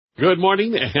Good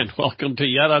morning and welcome to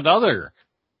yet another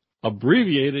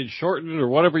abbreviated, shortened, or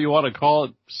whatever you want to call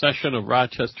it, session of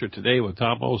Rochester Today with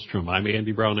Tom Ostrom. I'm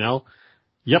Andy Brownell.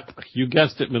 Yep, you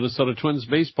guessed it, Minnesota Twins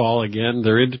baseball again.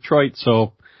 They're in Detroit,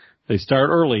 so they start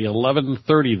early,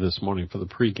 11:30 this morning for the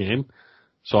pregame.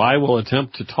 So I will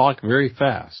attempt to talk very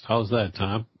fast. How's that,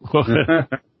 Tom?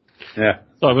 Yeah.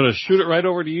 So I'm going to shoot it right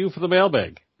over to you for the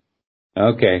mailbag.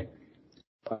 Okay.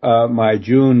 My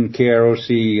June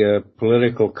KROC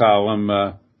political column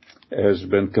has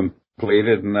been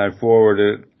completed, and I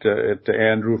forwarded it to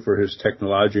Andrew for his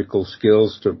technological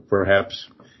skills to perhaps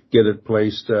get it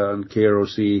placed on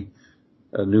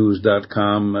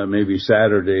KROCnews.com maybe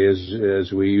Saturday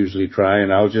as we usually try.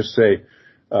 And I'll just say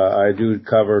I do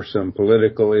cover some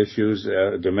political issues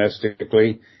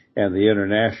domestically, and the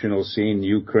international scene.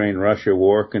 Ukraine-Russia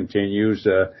war continues.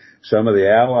 Some of the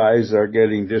allies are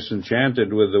getting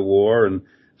disenchanted with the war, and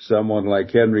someone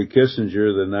like Henry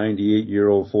Kissinger, the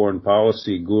 98-year-old foreign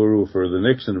policy guru for the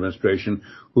Nixon administration,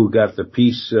 who got the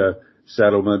peace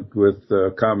settlement with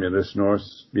communist North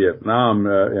Vietnam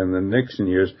in the Nixon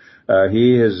years,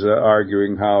 he is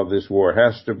arguing how this war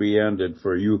has to be ended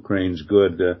for Ukraine's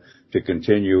good. To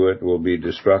continue it will be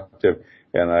destructive.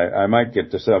 And I might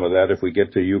get to some of that if we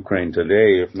get to Ukraine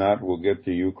today. If not, we'll get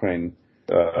to Ukraine.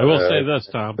 I will say this,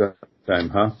 Tom. Time,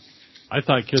 huh? I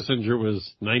thought Kissinger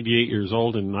was 98 years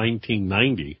old in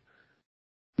 1990.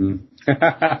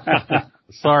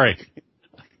 Sorry.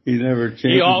 He never changed.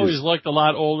 He always looked a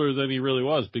lot older than he really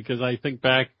was, because I think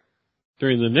back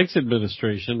during the Nixon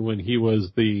administration when he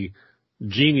was the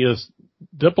genius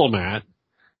diplomat,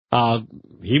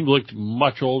 he looked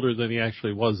much older than he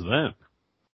actually was then.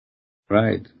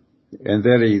 Right. And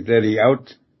that he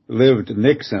outlived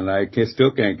Nixon. I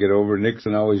still can't get over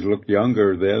Nixon always looked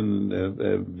younger then.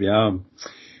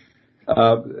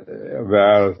 Well,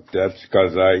 that's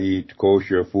because I eat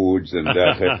kosher foods and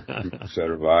that helps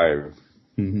survive.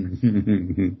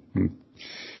 The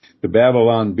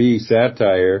Babylon Bee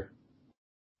satire.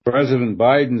 President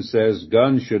Biden says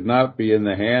guns should not be in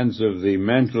the hands of the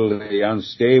mentally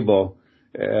unstable,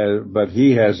 but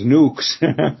he has nukes.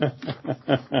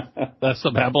 That's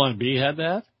the Babylon Bee had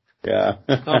that? Yeah.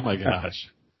 Oh, my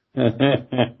gosh.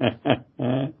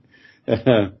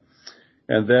 And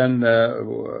then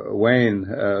Wayne,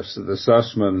 the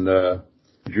Sussman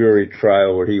jury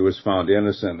trial where he was found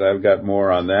innocent. I've got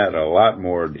more on that, a lot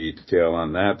more detail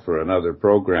on that for another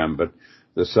program, but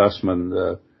the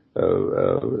Sussman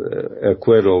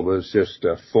acquittal was just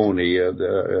phony.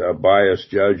 A biased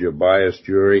judge, a biased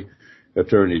jury.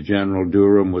 Attorney General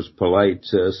Durham was polite,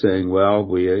 saying, well,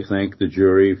 we thank the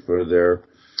jury for their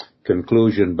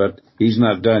conclusion, but he's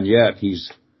not done yet. He's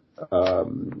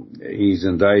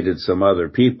indicted some other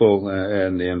people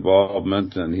and the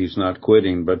involvement, and he's not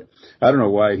quitting. But I don't know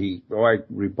why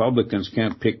Republicans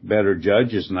can't pick better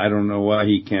judges, and I don't know why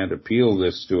he can't appeal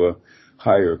this to a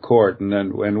higher court. And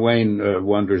then when Wayne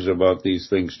wonders about these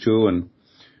things too,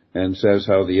 and says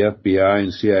how the FBI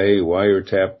and CIA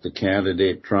wiretapped the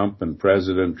candidate Trump and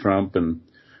President Trump, and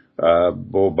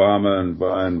Obama and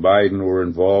Biden were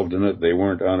involved in it. They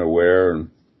weren't unaware. And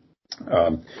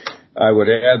I would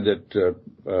add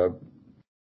that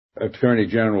Attorney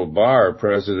General Barr,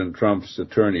 President Trump's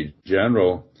Attorney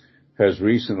General, has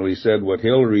recently said what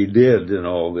Hillary did in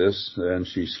all this, and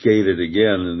she skated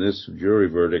again in this jury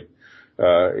verdict,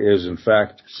 is in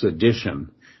fact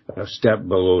sedition. A step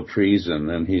below treason,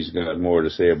 and he's got more to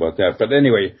say about that. But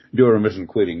anyway, Durham isn't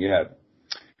quitting yet.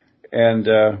 And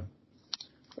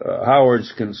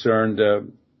Howard's concerned,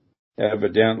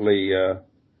 evidently,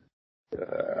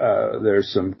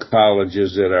 there's some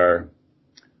colleges that are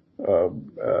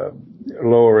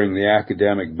lowering the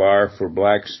academic bar for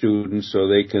black students so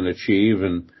they can achieve,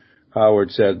 and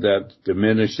Howard said that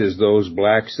diminishes those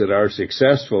blacks that are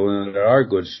successful and that are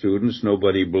good students.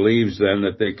 Nobody believes then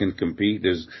that they can compete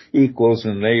as equals,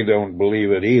 and they don't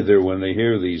believe it either when they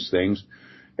hear these things.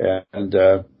 And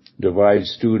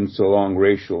divides students along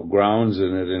racial grounds,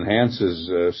 and it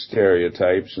enhances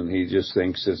stereotypes, and he just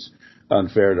thinks it's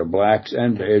unfair to blacks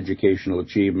and to educational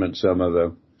achievement, some of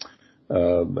the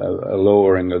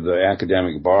lowering of the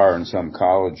academic bar in some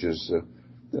colleges.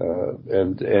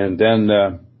 And then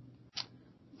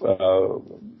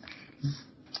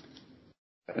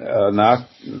not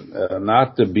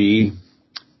the bee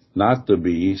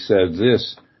said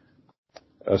this.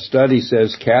 A study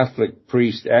says Catholic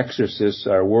priest exorcists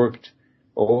are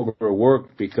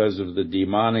overworked because of the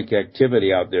demonic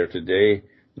activity out there today.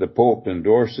 The Pope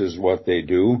endorses what they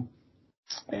do,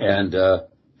 and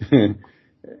and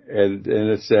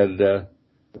it said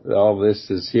all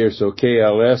this is here. So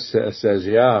KLS says,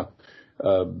 yeah,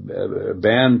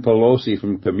 ban Pelosi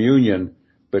from communion,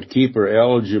 but keep her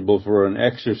eligible for an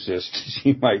exorcist.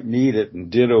 She might need it, and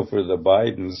ditto for the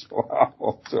Bidens.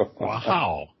 Wow.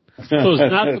 Wow. So is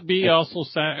not to be also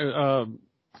satire,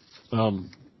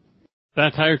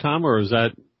 Tom, or is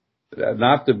that?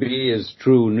 Not to be is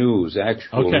true news,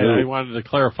 actual okay, news. I wanted to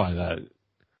clarify that.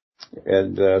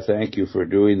 And thank you for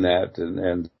doing that.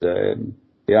 And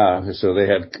yeah, so they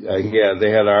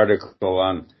had article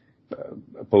on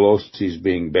Pelosi's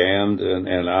being banned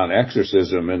and on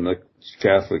exorcism in the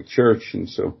Catholic Church, and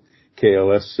so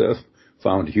KLS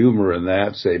found humor in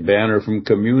that. Say ban her from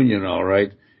communion, all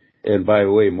right. And by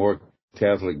the way, more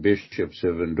Catholic bishops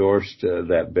have endorsed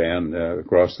that ban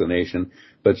across the nation.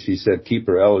 But she said keep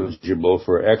her eligible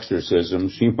for exorcism.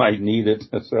 She might need it.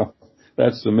 So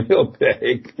that's the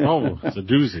mailbag. Oh, it's a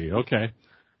doozy. Okay.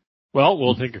 Well,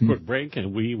 we'll take a quick break,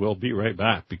 and we will be right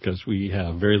back because we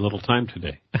have very little time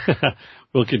today.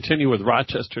 We'll continue with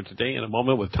Rochester Today in a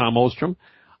moment with Tom Ostrom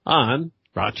on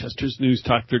Rochester's News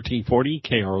Talk 1340,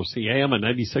 KROC AM and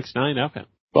 96.9 FM.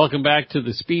 Welcome back to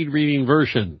the speed reading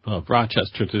version of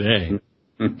Rochester Today.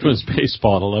 Twins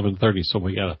baseball at 11:30, so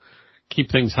we got to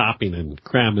keep things hopping and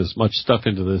cram as much stuff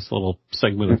into this little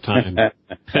segment of time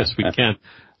as we can.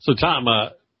 So, Tom,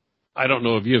 I don't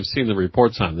know if you have seen the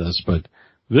reports on this, but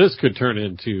this could turn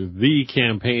into the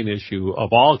campaign issue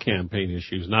of all campaign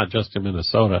issues, not just in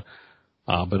Minnesota,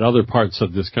 but other parts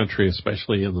of this country,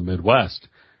 especially in the Midwest.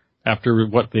 After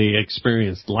what they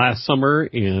experienced last summer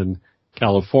in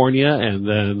California and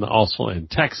then also in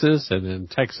Texas, and in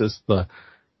Texas the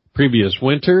previous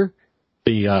winter,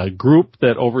 the group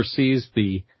that oversees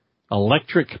the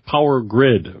electric power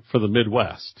grid for the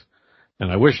Midwest,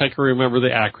 and I wish I could remember the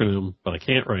acronym, but I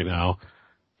can't right now,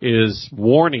 is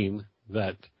warning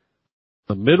that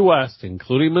the Midwest,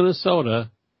 including Minnesota,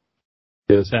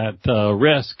 is at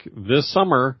risk this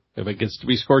summer if it gets to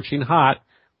be scorching hot,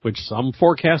 which some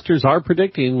forecasters are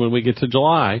predicting when we get to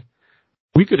July.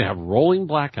 We could have rolling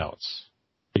blackouts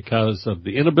because of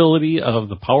the inability of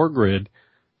the power grid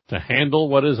to handle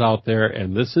what is out there,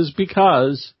 and this is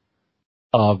because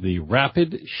of the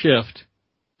rapid shift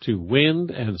to wind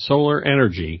and solar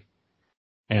energy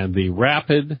and the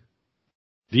rapid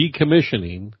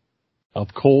decommissioning of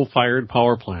coal-fired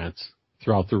power plants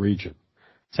throughout the region.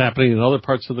 It's happening in other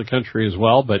parts of the country as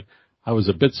well, but I was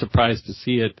a bit surprised to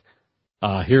see it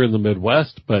here in the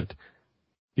Midwest. But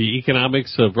the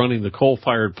economics of running the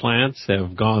coal-fired plants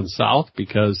have gone south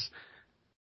because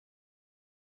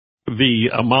the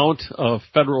amount of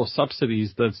federal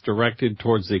subsidies that's directed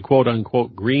towards the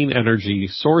quote-unquote green energy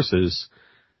sources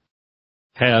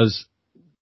has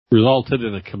resulted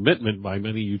in a commitment by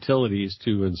many utilities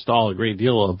to install a great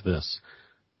deal of this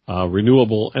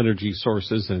renewable energy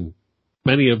sources, and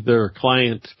many of their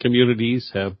client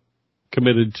communities have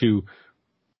committed to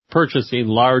purchasing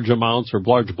large amounts or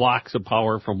large blocks of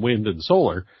power from wind and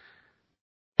solar.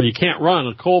 But you can't run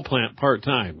a coal plant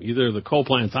part-time. Either the coal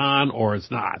plant's on or it's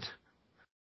not.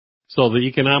 So the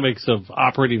economics of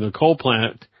operating a coal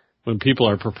plant when people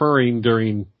are preferring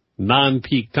during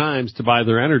non-peak times to buy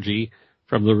their energy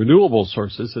from the renewable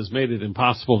sources has made it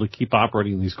impossible to keep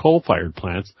operating these coal-fired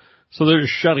plants. So they're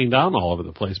just shutting down all over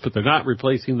the place, but they're not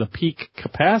replacing the peak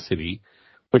capacity,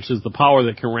 which is the power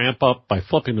that can ramp up by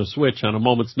flipping a switch on a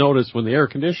moment's notice when the air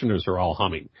conditioners are all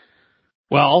humming.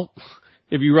 Well,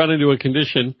 if you run into a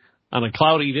condition on a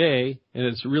cloudy day and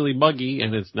it's really muggy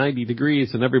and it's 90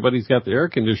 degrees and everybody's got their air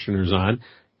conditioners on,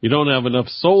 you don't have enough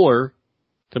solar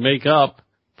to make up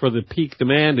for the peak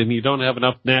demand, and you don't have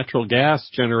enough natural gas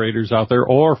generators out there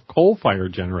or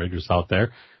coal-fired generators out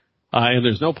there, and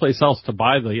there's no place else to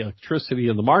buy the electricity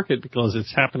in the market because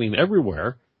it's happening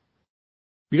everywhere.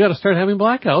 You got to start having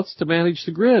blackouts to manage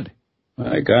the grid.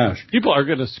 My gosh. People are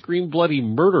going to scream bloody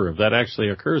murder if that actually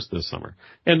occurs this summer.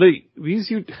 And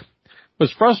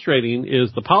what's frustrating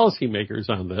is the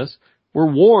policymakers on this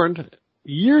were warned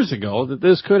years ago that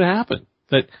this could happen,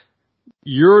 that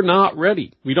you're not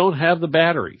ready. We don't have the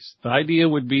batteries. The idea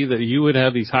would be that you would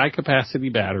have these high-capacity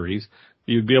batteries.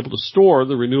 You'd be able to store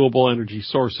the renewable energy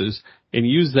sources and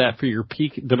use that for your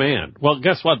peak demand. Well,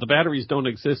 guess what? The batteries don't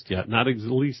exist yet, not at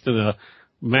least not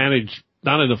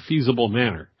in a feasible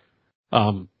manner.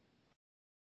 So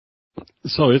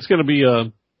it's going to be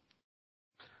a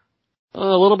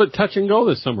little bit touch and go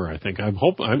this summer, I think.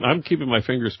 I'm keeping my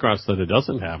fingers crossed that it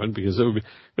doesn't happen, because it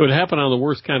would happen on the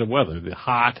worst kind of weather, the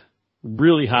hot,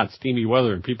 really hot, steamy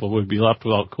weather, and people would be left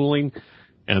without cooling,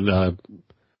 and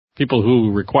people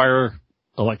who require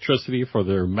electricity for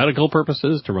their medical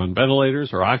purposes to run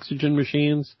ventilators or oxygen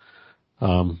machines.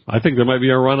 I think there might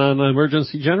be a run on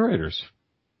emergency generators.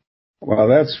 Well,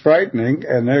 that's frightening,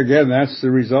 and again, that's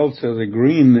the results of the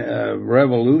green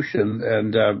revolution.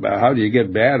 And how do you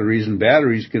get batteries? And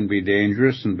batteries can be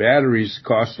dangerous, and batteries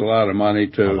cost a lot of money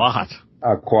to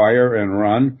acquire and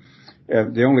run.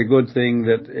 The only good thing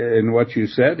that in what you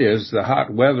said is the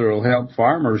hot weather will help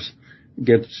farmers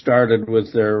get started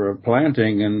with their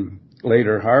planting and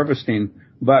later harvesting,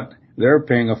 but they're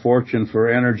paying a fortune for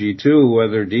energy too,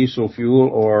 whether diesel fuel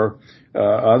or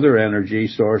other energy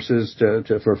sources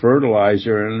for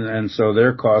fertilizer, and so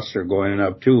their costs are going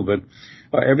up too.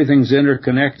 But everything's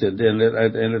interconnected, and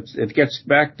it gets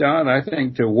back down, I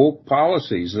think, to woke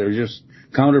policies. They're just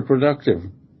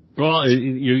counterproductive. Well,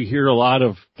 you hear a lot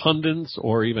of pundits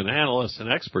or even analysts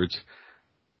and experts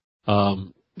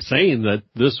saying that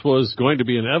this was going to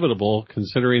be inevitable,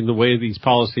 considering the way these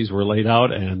policies were laid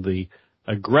out and the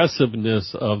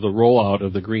aggressiveness of the rollout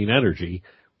of the green energy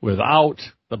without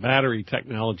the battery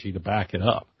technology to back it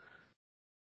up.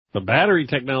 The battery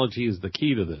technology is the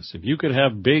key to this. If you could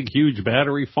have big, huge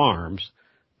battery farms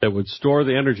that would store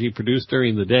the energy produced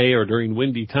during the day or during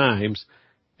windy times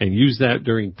and use that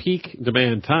during peak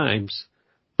demand times,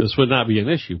 this would not be an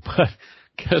issue. But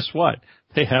guess what?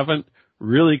 They haven't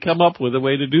really come up with a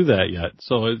way to do that yet.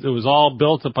 So it was all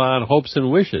built upon hopes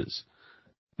and wishes.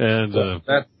 And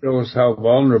that shows how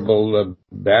vulnerable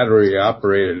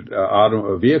battery-operated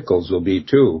vehicles will be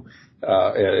too,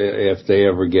 if they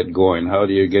ever get going. How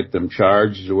do you get them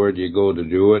charged? Where do you go to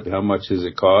do it? How much does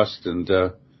it cost? And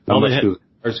how much do the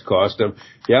cars cost them?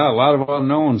 Yeah, a lot of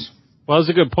unknowns. Well, that's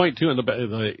a good point too. In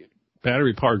the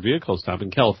battery-powered vehicles stop in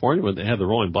California, when they had the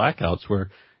rolling blackouts, where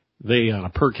they, on a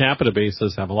per capita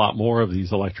basis, have a lot more of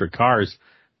these electric cars,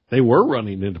 they were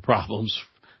running into problems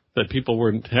that people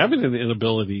weren't having an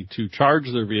inability to charge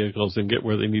their vehicles and get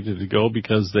where they needed to go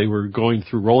because they were going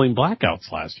through rolling blackouts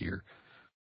last year.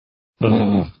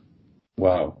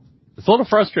 Wow. It's a little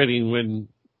frustrating when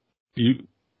the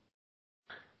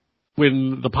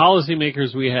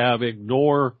policymakers we have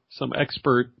ignore some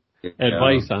expert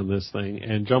advice on this thing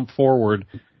and jump forward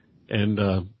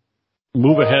and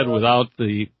move ahead without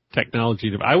the technology.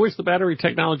 I wish the battery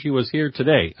technology was here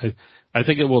today. I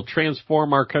think it will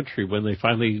transform our country when they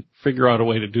finally figure out a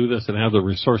way to do this and have the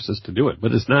resources to do it.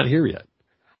 But it's not here yet.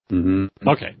 Mm-hmm.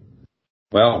 Okay.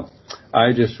 Well,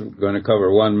 I just going to cover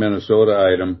one Minnesota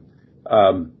item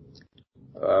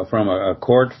from a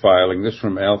court filing. This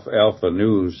from Alpha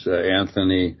News,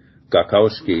 Anthony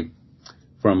Gakowski.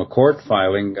 From a court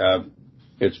filing,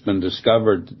 it's been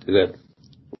discovered that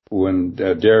when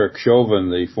Derek Chauvin,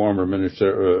 the former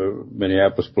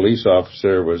Minneapolis police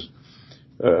officer, was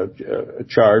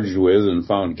charged with and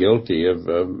found guilty of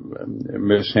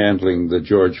mishandling the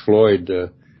George Floyd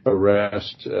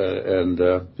arrest and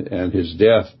his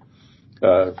death,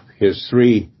 his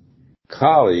three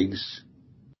colleagues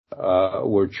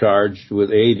were charged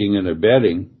with aiding and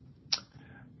abetting.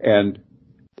 And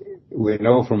we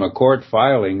know from a court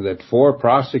filing that 4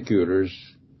 prosecutors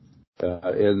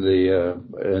in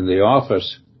the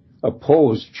office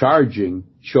opposed charging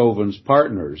Chauvin's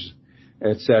partners.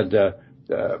 It said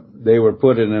they were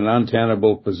put in an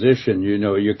untenable position. You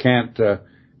know, you can't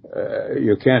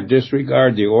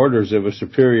disregard the orders of a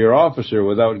superior officer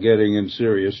without getting in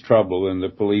serious trouble in the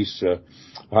police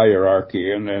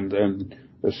hierarchy. And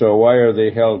so why are they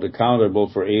held accountable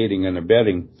for aiding and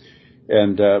abetting?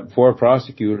 And 4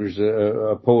 prosecutors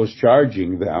opposed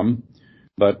charging them,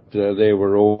 but they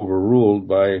were overruled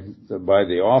by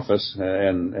the office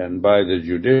and by the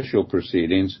judicial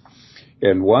proceedings.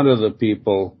 And one of the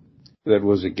people that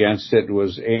was against it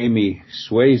was Amy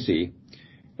Swayze,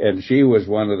 and she was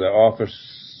one of the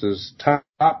office's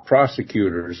top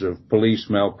prosecutors of police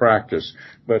malpractice,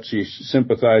 but she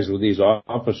sympathized with these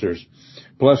officers.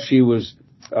 Plus, she was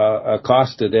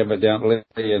accosted evidently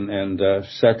and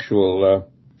sexual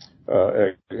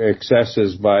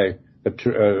excesses by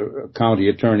County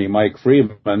Attorney Mike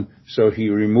Freeman, so he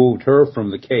removed her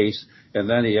from the case, and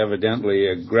then he evidently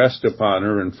aggressed upon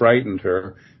her and frightened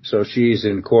her, so she's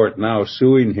in court now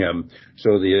suing him.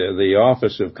 So the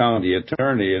Office of County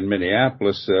Attorney in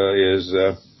Minneapolis is,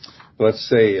 let's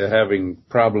say, having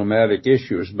problematic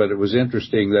issues, but it was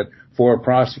interesting that 4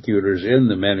 prosecutors in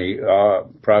the many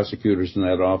prosecutors in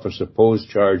that office opposed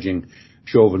charging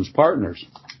Chauvin's partners.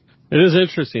 It is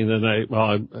interesting that I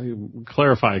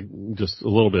clarify just a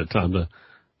little bit, Tom.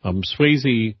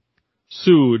 Swayze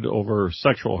sued over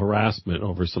sexual harassment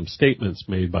over some statements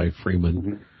made by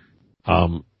Freeman.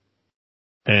 Mm-hmm.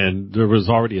 And there was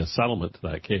already a settlement to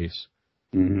that case.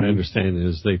 Mm-hmm. My understanding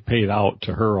is they paid out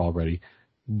to her already.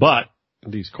 But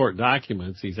these court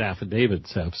documents, these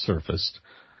affidavits have surfaced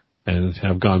and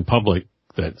have gone public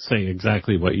that say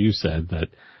exactly what you said, that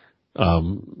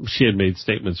she had made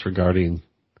statements regarding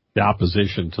the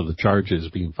opposition to the charges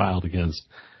being filed against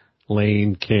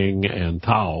Lane, King, and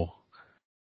Tao.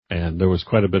 And there was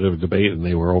quite a bit of a debate, and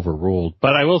they were overruled.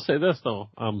 But I will say this, though.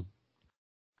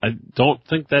 I don't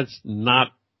think that's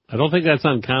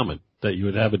uncommon, that you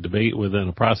would have a debate within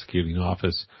a prosecuting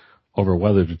office over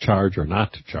whether to charge or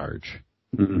not to charge.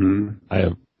 Mm-hmm.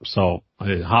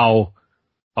 How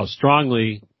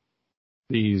strongly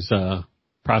these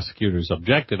prosecutors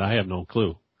objected, I have no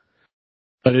clue.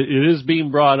 But it is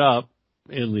being brought up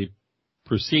in the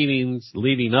proceedings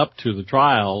leading up to the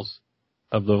trials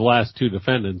of the last two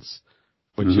defendants,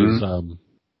 which is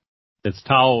it's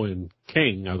Tao and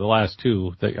King are the last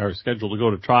two that are scheduled to go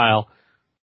to trial.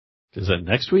 Is it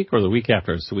next week or the week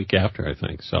after? It's the week after, I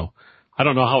think. So I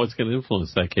don't know how it's going to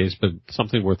influence that case, but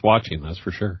something worth watching, that's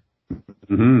for sure.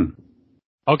 Mm-hmm.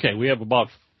 Okay, we have about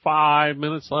 5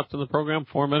 minutes left in the program,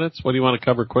 4 minutes. What do you want to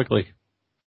cover quickly?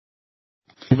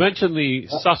 You mentioned the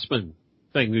Sussman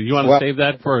thing. Do you want to save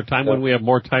that for a time when we have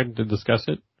more time to discuss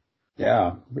it?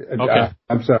 Yeah. Okay.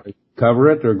 I'm sorry.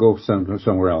 Cover it or go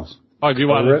somewhere else? Oh, do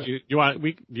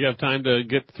you have time to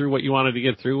get through what you wanted to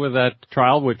get through with that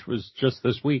trial, which was just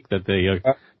this week that the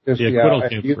acquittal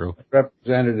came through?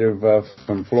 Representative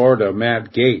from Florida,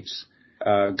 Matt Gaetz,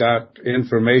 got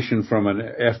information from an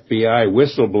FBI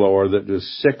whistleblower that was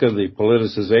sick of the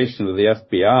politicization of the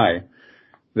FBI,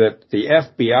 that the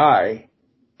FBI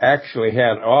actually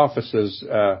had offices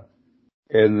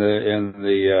in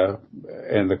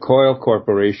the Coyle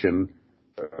Corporation,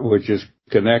 which is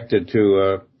connected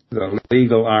to the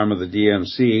legal arm of the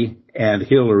DNC, and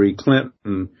Hillary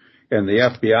Clinton, and the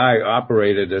FBI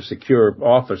operated a secure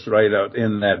office right out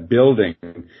in that building.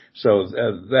 So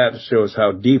that shows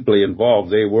how deeply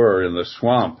involved they were in the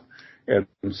swamp. And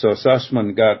so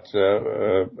Sussman got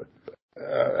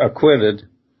acquitted,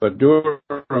 but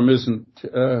Durham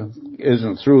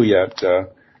isn't through yet.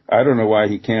 I don't know why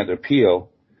he can't appeal,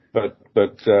 but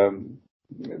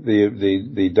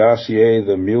the dossier,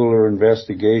 the Mueller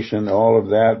investigation, all of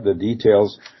that, the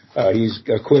details, he's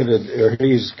acquitted, or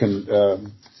he's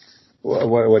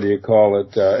what do you call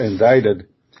it, indicted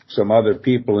some other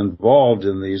people involved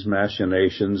in these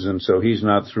machinations, and so he's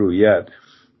not through yet.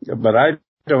 But I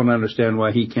don't understand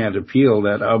why he can't appeal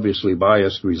that obviously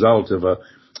biased result of a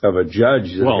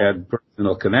judge that had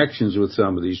personal connections with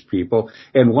some of these people.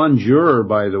 And one juror,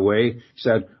 by the way,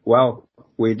 said, well,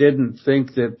 we didn't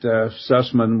think that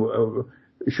Sussman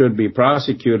should be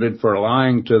prosecuted for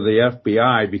lying to the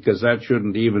FBI because that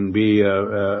shouldn't even be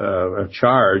a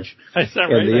charge. Is that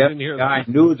right? And the FBI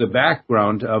knew the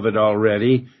background of it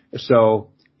already, so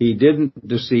he didn't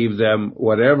deceive them,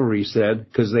 whatever he said,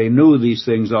 because they knew these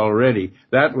things already.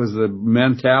 That was the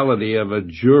mentality of a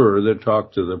juror that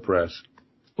talked to the press.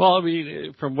 Well, I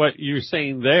mean, from what you're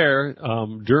saying there,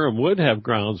 Durham would have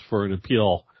grounds for an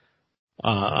appeal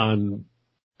on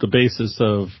the basis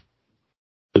of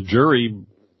the jury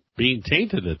being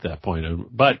tainted at that point.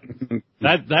 But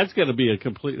that's going to be a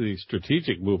completely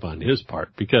strategic move on his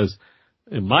part, because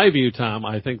in my view, Tom,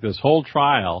 I think this whole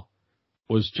trial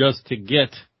was just to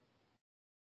get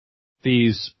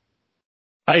these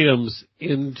items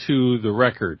into the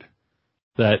record,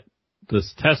 that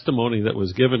this testimony that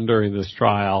was given during this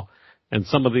trial and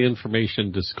some of the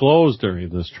information disclosed during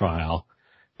this trial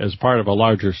as part of a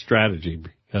larger strategy,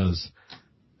 because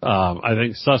I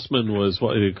think Sussman was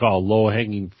what you call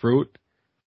low-hanging fruit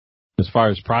as far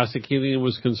as prosecuting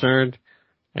was concerned,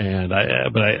 but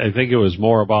I think it was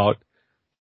more about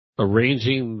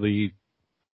arranging the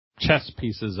chess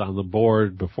pieces on the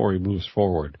board before he moves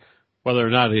forward. Whether or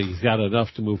not he's got enough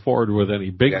to move forward with any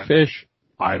big fish,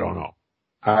 I don't know.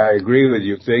 I agree with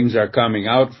you. Things are coming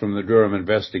out from the Durham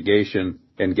investigation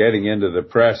and getting into the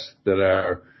press that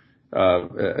are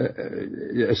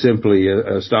simply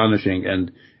astonishing,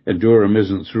 and Durham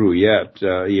isn't through yet,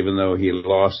 even though he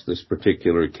lost this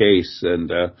particular case, and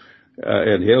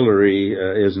Hillary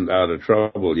isn't out of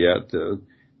trouble yet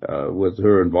with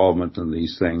her involvement in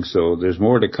these things. So there's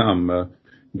more to come.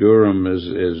 Durham is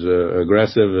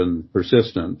aggressive and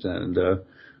persistent, and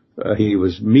he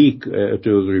was meek to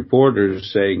the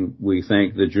reporters, saying, we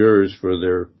thank the jurors for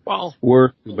their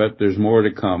work, but there's more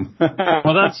to come.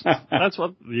 Well, that's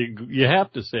what you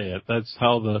have to say it. That's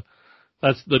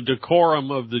the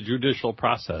decorum of the judicial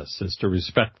process, is to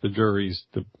respect the jury's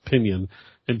opinion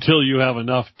until you have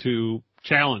enough to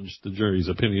challenge the jury's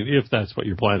opinion, if that's what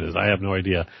your plan is. I have no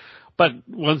idea. But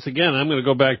once again, I'm going to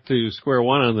go back to square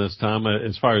one on this, Tom.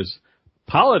 As far as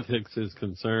politics is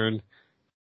concerned,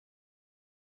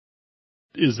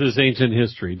 is this ancient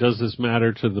history? Does this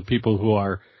matter to the people who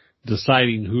are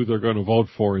deciding who they're going to vote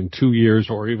for in 2 years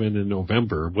or even in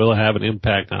November will have an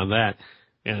impact on that.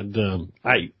 And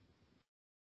I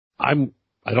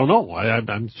don't know.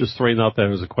 I'm just throwing out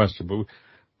that as a question, but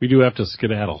we do have to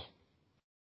skedaddle.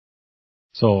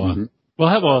 So we'll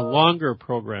have a longer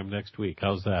program next week.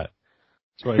 How's that?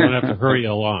 So I don't have to hurry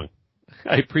along.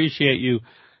 I appreciate you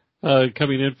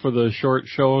coming in for the short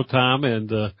show, Tom,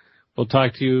 and we'll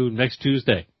talk to you next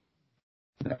Tuesday.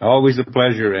 Always a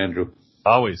pleasure, Andrew.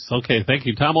 Always. Okay, thank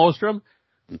you. Tom Ostrom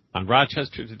on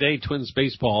Rochester Today. Twins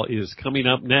Baseball is coming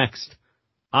up next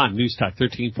on News Talk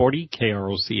 1340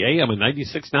 KROC AM and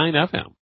 96.9 FM.